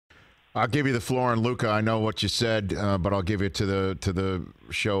I'll give you the floor on Luka. I know what you said, but I'll give it to the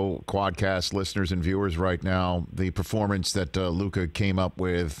show Quadcast listeners and viewers right now. The performance that Luka came up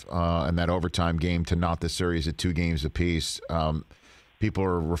with in that overtime game to knot the series at 2 games apiece. People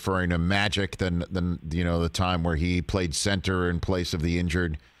are referring to magic than the time where he played center in place of the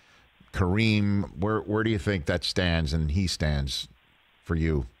injured Kareem. Where do you think that stands and he stands for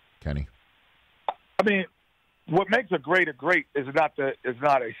you, Kenny? I mean, what makes a great is not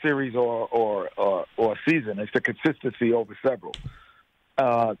a series or a season. It's the consistency over several.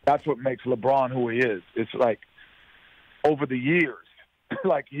 That's what makes LeBron who he is. It's like over the years,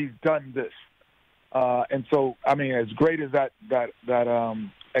 like he's done this. And so, I mean, as great as that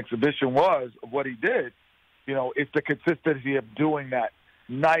exhibition was of what he did, it's the consistency of doing that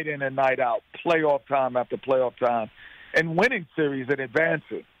night in and night out, playoff time after playoff time, and winning series and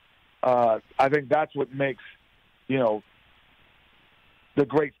advancing. I think that's what makes, the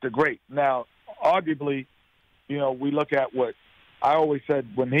greats the great. Now, arguably, we look at what I always said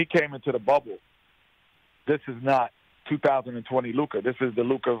when he came into the bubble, this is not 2020 Luka. This is the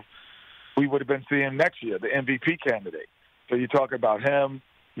Luka we would have been seeing next year, the MVP candidate. So you talk about him,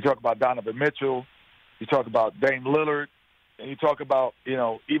 you talk about Donovan Mitchell, you talk about Dame Lillard, and you talk about,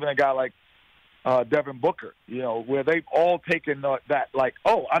 even a guy like Devin Booker, where they've all taken that like,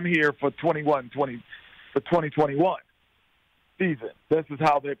 oh, I'm here for 2021 season. This is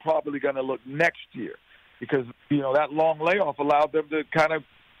how they're probably going to look next year because, that long layoff allowed them to kind of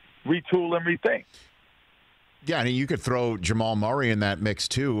retool and rethink. Yeah, and you could throw Jamal Murray in that mix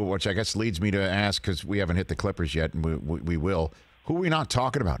too, which I guess leads me to ask, because we haven't hit the Clippers yet, and we will. Who are we not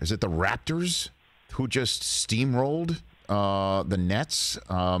talking about? Is it the Raptors who just steamrolled the Nets?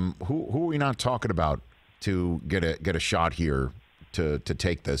 Who are we not talking about to get a shot here to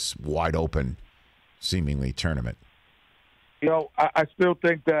take this wide open, seemingly tournament? I still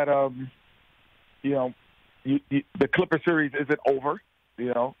think that the Clipper series isn't over.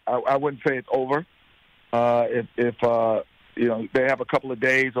 I wouldn't say it's over. If they have a couple of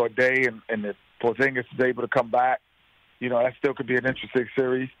days or a day, and if Porzingis is able to come back, that still could be an interesting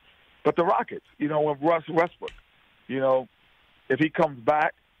series. But the Rockets, with Russell Westbrook, if he comes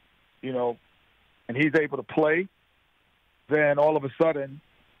back, and he's able to play, then all of a sudden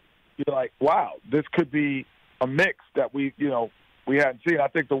you're like, wow, this could be a mix that we hadn't seen. I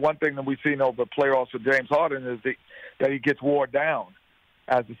think the one thing that we've seen over the playoffs with James Harden is that he gets wore down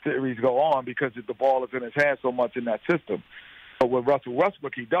as the series go on because the ball is in his hand so much in that system. But with Russell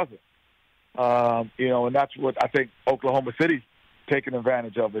Westbrook, he doesn't. And that's what I think Oklahoma City's taking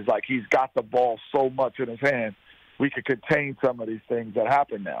advantage of is like he's got the ball so much in his hand, we could contain some of these things that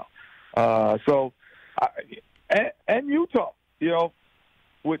happen now. And Utah,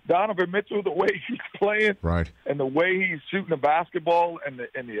 with Donovan Mitchell, the way he's playing, right, and the way he's shooting the basketball and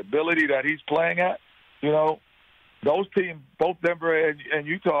the ability that he's playing at, those teams, both Denver and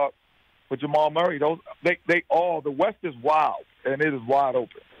Utah, with Jamal Murray, the West is wild and it is wide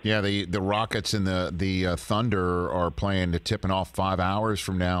open. Yeah, the Rockets and the Thunder are playing tipping off 5 hours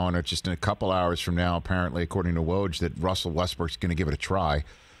from now, and it's just in a couple hours from now, apparently, according to Woj, that Russell Westbrook's going to give it a try.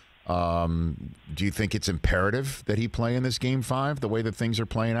 Do you think it's imperative that he play in this Game 5, the way that things are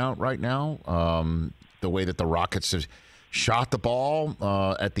playing out right now? The way that the Rockets have shot the ball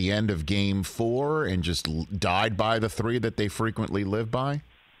at the end of Game 4 and just died by the 3 that they frequently live by?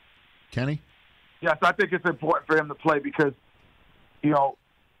 Kenny? Yes, I think it's important for him to play because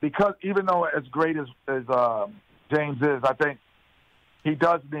even though as great as James is, I think he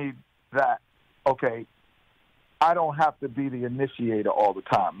does need that, okay, I don't have to be the initiator all the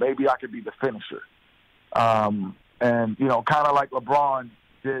time. Maybe I could be the finisher. And, kind of like LeBron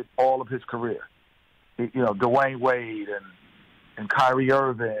did all of his career. Dwayne Wade and Kyrie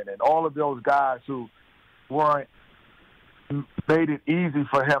Irving and all of those guys who made it easy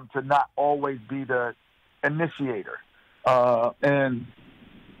for him to not always be the initiator. And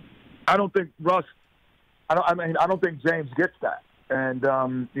I don't think I don't think James gets that. And,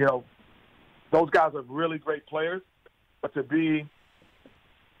 those guys are really great players, but to be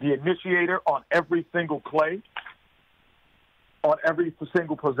the initiator on every single play, on every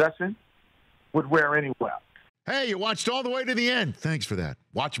single possession, would wear anyone out. Hey, you watched all the way to the end. Thanks for that.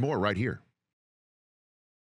 Watch more right here.